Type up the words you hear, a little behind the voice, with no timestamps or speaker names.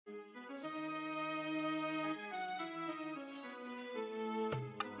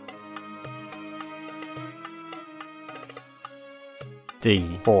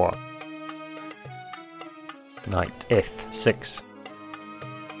d4, knight f6,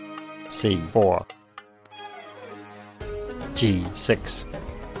 c4, g6,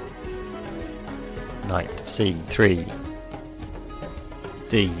 knight c3,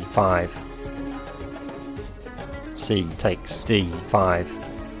 d5, c takes d5,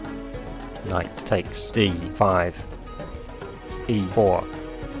 knight takes d5, e4,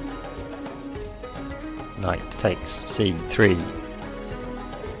 knight takes c3,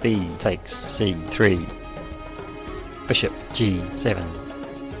 b takes c3, bishop g7,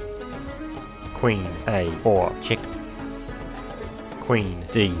 queen a4 check, queen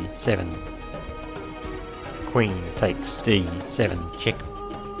d7, queen takes d7 check,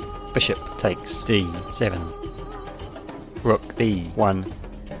 bishop takes d7, rook b1,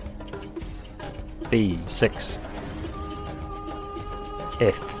 b6,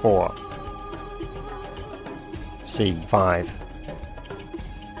 f4, c5,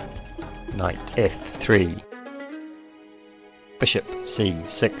 knight f3, bishop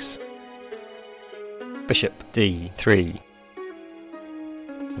c6, bishop d3,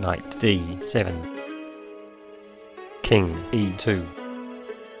 knight d7, king e2,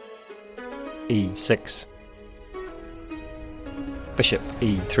 e6, bishop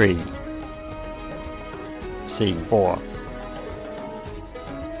e3, c4,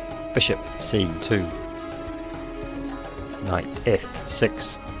 bishop c2, knight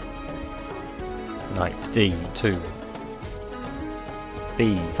f6, knight d2,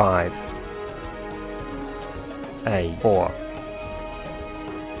 b5, a4,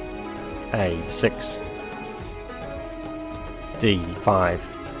 a6, d5,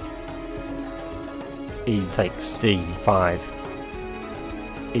 e takes d5,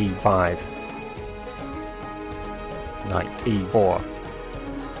 e5, knight e4,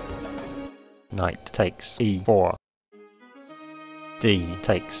 knight takes e4, d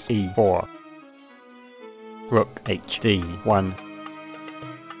takes e4, rook hd1,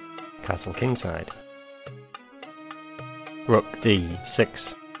 castle kingside, rook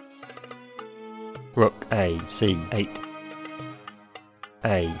d6, rook a c8,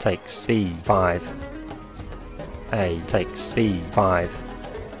 a takes b5, a takes b5,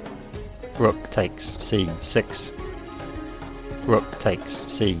 rook takes c6, rook takes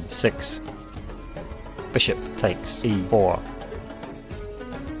c6, bishop takes e4,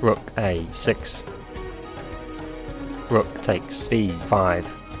 rook a6, rook takes b5,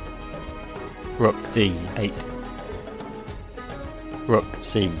 rook d8, rook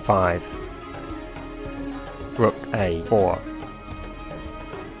c5, rook a4,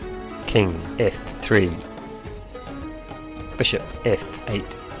 king f3, bishop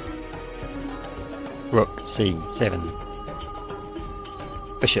f8, rook c7,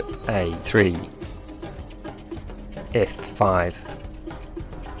 bishop a3, f5,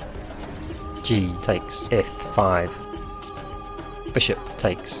 g takes f5, bishop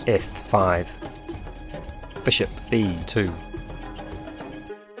takes f5, bishop b2,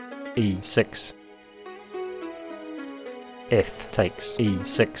 e6, f takes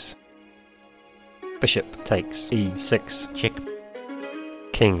e6, bishop takes e6 check,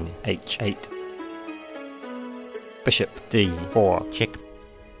 king h8, bishop d4 check,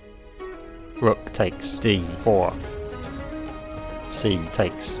 rook takes d4, c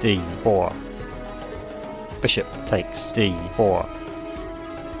takes d4, bishop takes d4,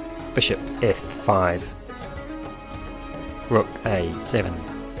 bishop f5, rook a7,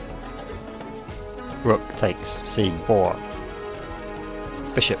 rook takes c4,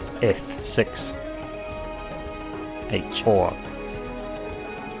 bishop f6, h4,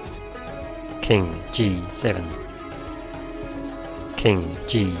 king g7, king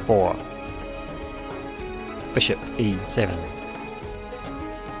g4, bishop e7,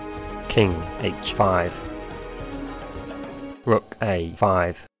 king h5, rook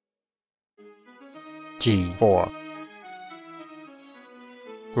a5, g4,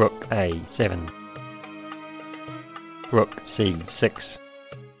 rook a7, rook c6,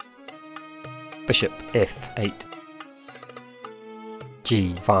 bishop f8,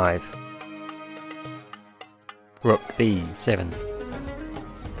 g5, rook b7,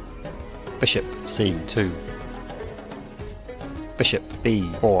 bishop c2, bishop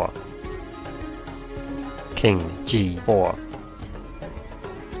b4, king g4,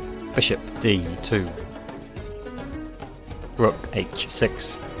 bishop d2, rook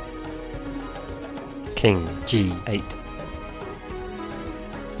h6, king g8,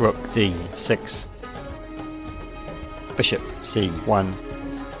 rook d6, bishop c1,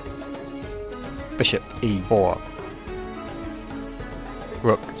 bishop e4,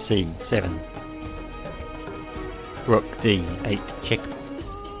 rook c7, Rook D8 check.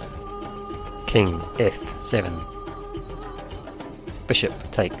 King F7.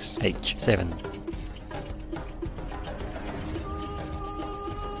 Bishop takes H7.